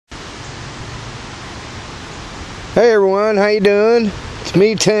Hey everyone, how you doing? It's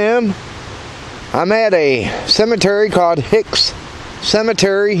me, Tim. I'm at a cemetery called Hicks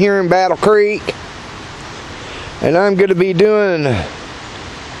Cemetery here in Battle Creek, and I'm going to be doing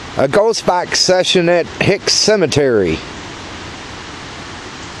a ghost box session at Hicks Cemetery.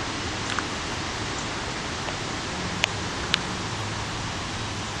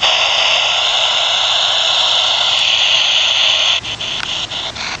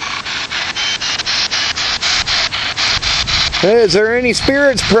 Hey, is there any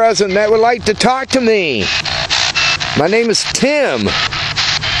spirits present that would like to talk to me? My name is Tim.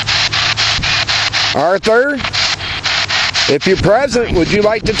 Arthur, if you're present, would you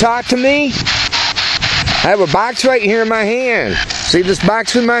like to talk to me? I have a box right here in my hand. See this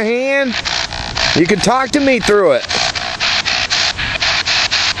box in my hand? You can talk to me through it.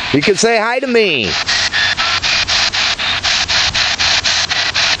 You can say hi to me.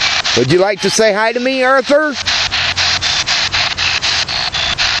 Would you like to say hi to me, Arthur?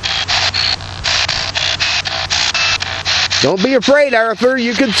 Don't be afraid, Arthur.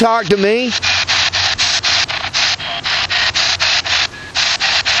 You can talk to me.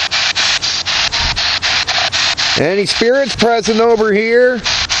 Any spirits present over here?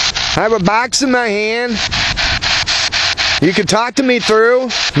 I have a box in my hand. You can talk to me through.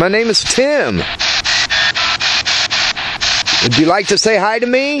 My name is Tim. Would you like to say hi to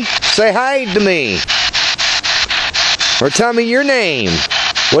me? Say hi to me. Or tell me your name.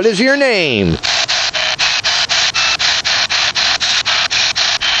 What is your name?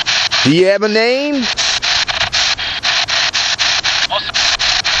 Do you have a name?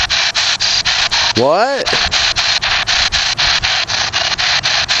 What?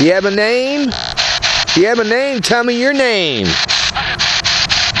 Do you have a name? Do you have a name? Tell me your name.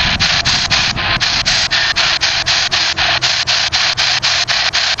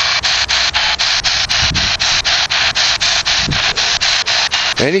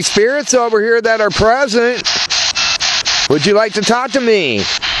 Any spirits over here that are present? Would you like to talk to me?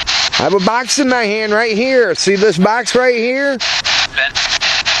 I have a box in my hand right here. See this box right here?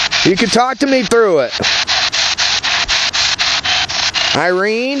 You can talk to me through it.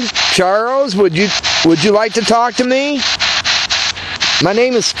 Irene, Charles, would you like to talk to me? My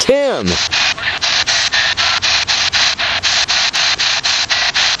name is Tim.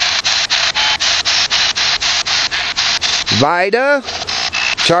 Vida,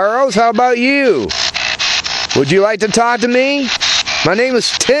 Charles, how about you? Would you like to talk to me? My name is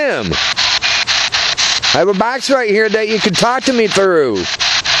Tim. I have a box right here that you can talk to me through.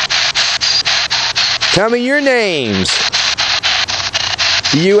 Tell me your names.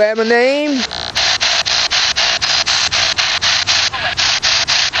 Do you have a name?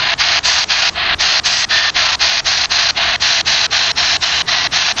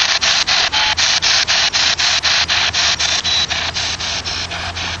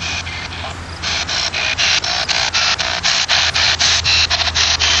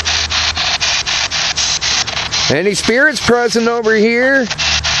 Any spirits present over here?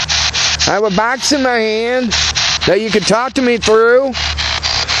 I have a box in my hand that you can talk to me through.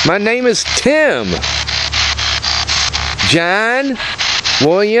 My name is Tim. John,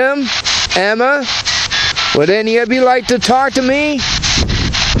 William, Emma, would any of you like to talk to me?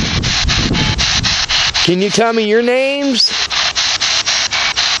 Can you tell me your names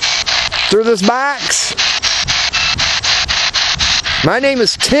through this box? My name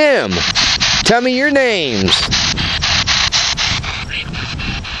is Tim. Tell me your names.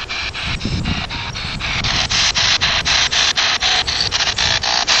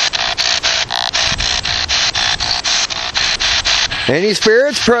 Any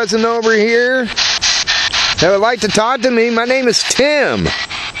spirits present over here that would like to talk to me? My name is Tim.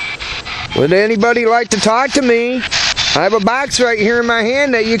 Would anybody like to talk to me? I have a box right here in my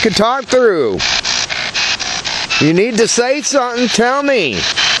hand that you can talk through. You need to say something, tell me.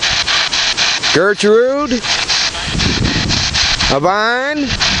 Gertrude, Yvonne,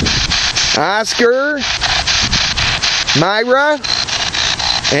 Oscar, Myra,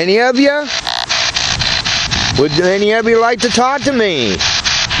 any of you? Would any of you like to talk to me?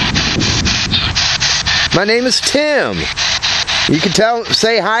 My name is Tim. You can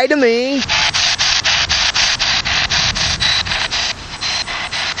say hi to me.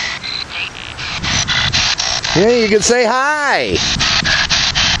 Yeah, you can say hi.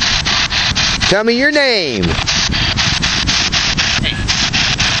 Tell me your name.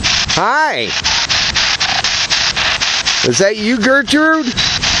 Hi. Is that you, Gertrude?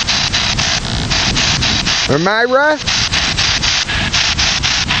 Or Myra?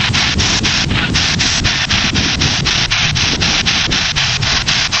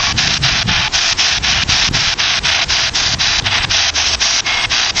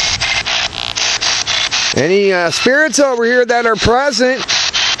 Any spirits over here that are present?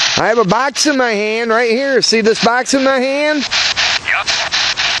 I have a box in my hand right here. See this box in my hand?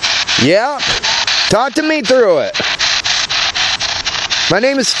 Yep. Talk to me through it. My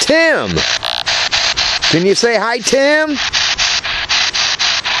name is Tim. Can you say hi, Tim?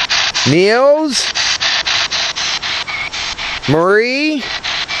 Niels? Marie?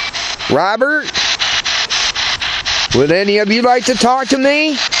 Robert? Would any of you like to talk to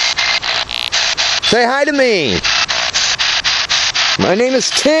me? Say hi to me. My name is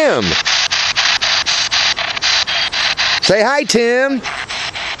Tim. Say hi, Tim.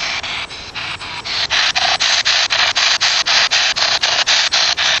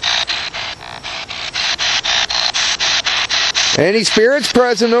 Any spirits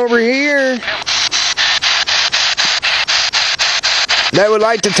present over here that would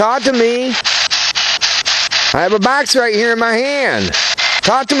like to talk to me? I have a box right here in my hand.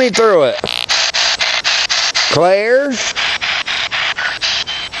 Talk to me through it. Claire?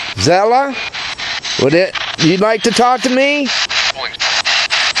 Zella? You'd like to talk to me?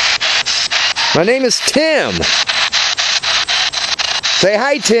 My name is Tim. Say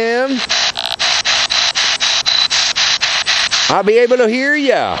hi, Tim. I'll be able to hear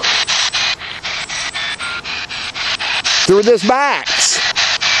ya through this box.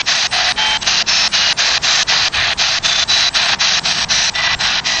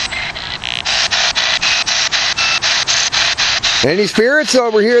 Any spirits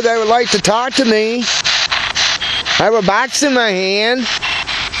over here that would like to talk to me? I have a box in my hand.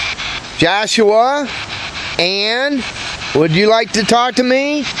 Joshua, Ann, would you like to talk to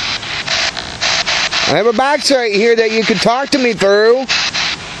me? I have a box right here that you can talk to me through.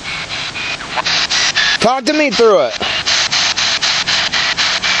 Talk to me through it.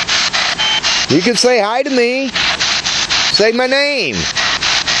 You can say hi to me. Say my name.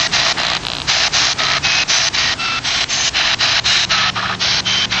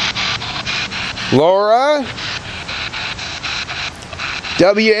 Laura?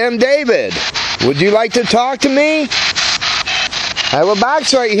 W.M. David, would you like to talk to me? I have a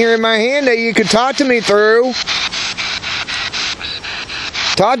box right here in my hand that you can talk to me through.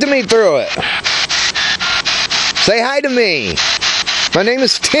 Talk to me through it. Say hi to me. My name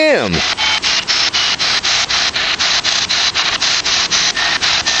is Tim.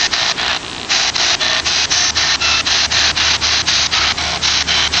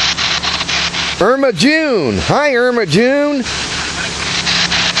 Irma June. Hi, Irma June.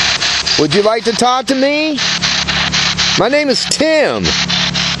 Would you like to talk to me? My name is Tim.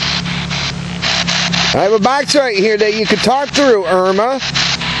 I have a box right here that you can talk through, Irma.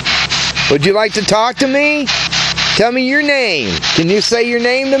 Would you like to talk to me? Tell me your name. Can you say your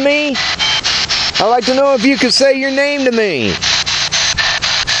name to me? I'd like to know if you could say your name to me.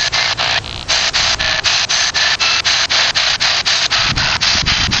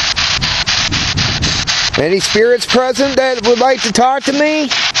 Any spirits present that would like to talk to me?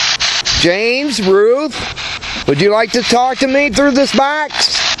 James, Ruth, would you like to talk to me through this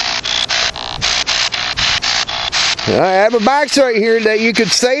box? I have a box right here that you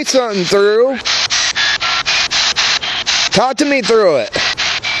could say something through. Talk to me through it.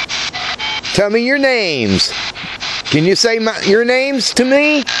 Tell me your names. Can you say your names to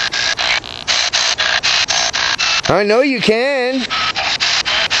me? I know you can.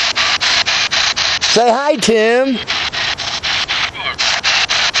 Say hi, Tim.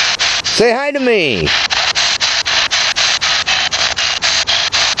 Say hi to me.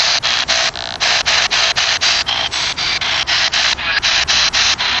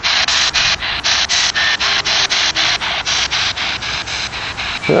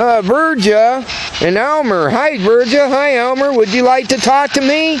 Virgia and Elmer. Hi, Virgia. Hi, Elmer. Would you like to talk to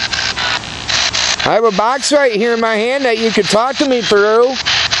me? I have a box right here in my hand that you could talk to me through.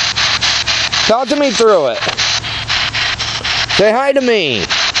 Talk to me through it. Say hi to me.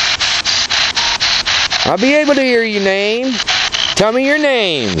 I'll be able to hear your name. Tell me your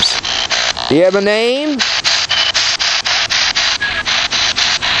names. Do you have a name?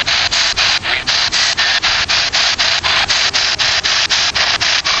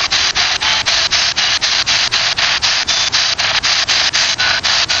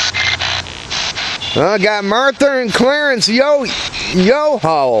 I got Martha and Clarence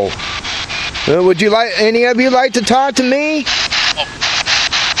Yoho. Would you like any of you like to talk to me?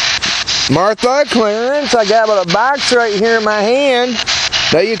 Martha, Clarence, I got a box right here in my hand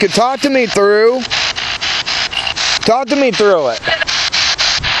that you could talk to me through. Talk to me through it.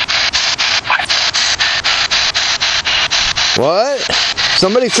 What?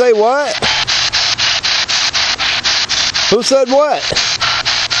 Somebody say what? Who said what?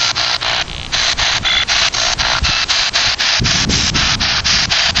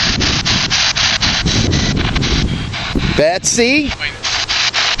 Betsy,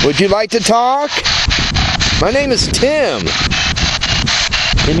 would you like to talk? My name is Tim.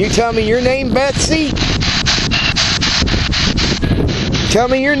 Can you tell me your name, Betsy? Tell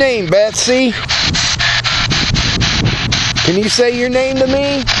me your name, Betsy. Can you say your name to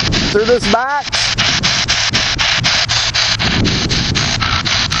me through this box?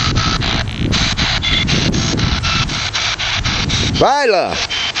 Lila,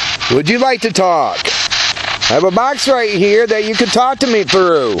 would you like to talk? I have a box right here that you can talk to me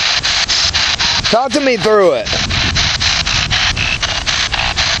through. Talk to me through it.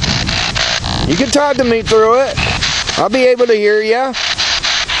 You can talk to me through it. I'll be able to hear you.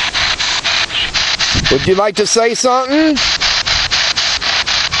 Would you like to say something?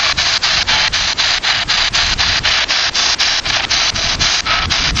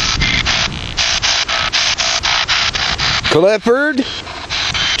 Clifford,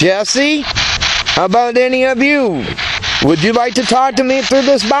 Jesse, how about any of you? Would you like to talk to me through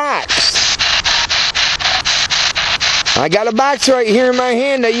this box? I got a box right here in my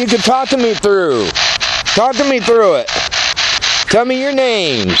hand that you can talk to me through. Talk to me through it. Tell me your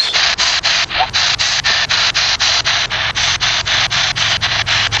names.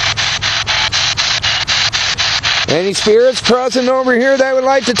 Any spirits present over here that would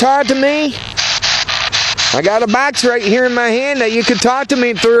like to talk to me? I got a box right here in my hand that you can talk to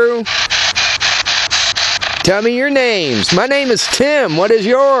me through. Tell me your names. My name is Tim. What is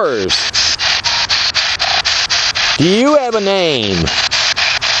yours? Do you have a name?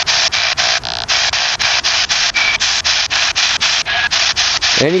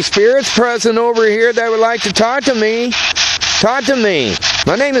 Any spirits present over here that would like to talk to me? Talk to me.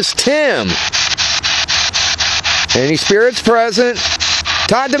 My name is Tim. Any spirits present?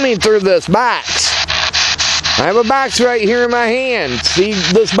 Talk to me through this box. I have a box right here in my hand. See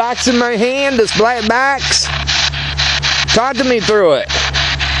this box in my hand? This black box? Talk to me through it.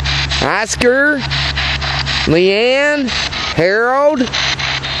 Oscar, Leanne, Harold,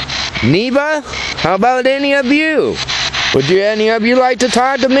 Neva, how about any of you? Would any of you like to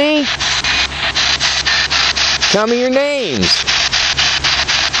talk to me? Tell me your names.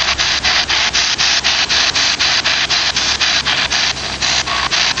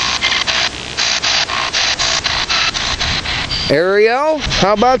 Ariel,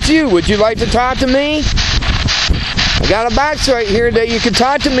 how about you? Would you like to talk to me? I got a box right here that you can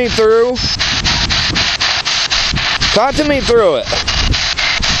talk to me through. Talk to me through it.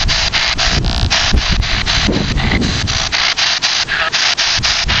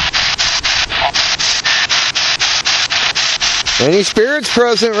 Any spirits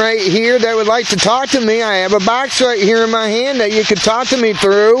present right here that would like to talk to me? I have a box right here in my hand that you can talk to me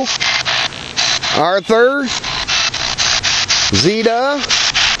through. Arthur, Zeta,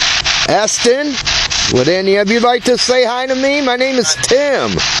 Eston, would any of you like to say hi to me? My name is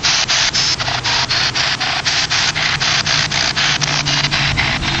Tim.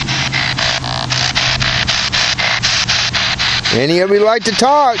 Any of you like to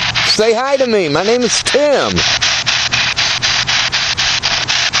talk? Say hi to me. My name is Tim.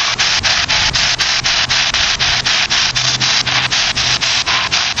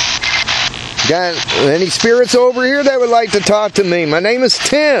 Got any spirits over here that would like to talk to me? My name is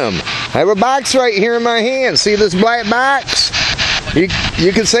Tim. I have a box right here in my hand. See this black box?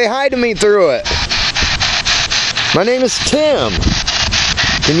 You can say hi to me through it. My name is Tim.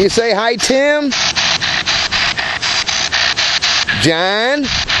 Can you say hi, Tim? John,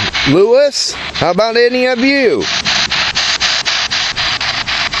 Lewis, how about any of you?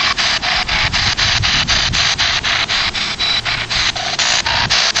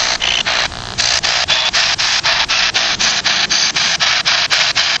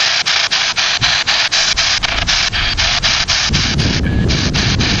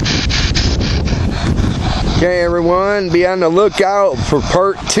 Okay, everyone, be on the lookout for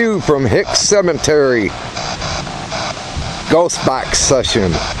part 2 from Hicks Cemetery. Ghost box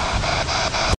session.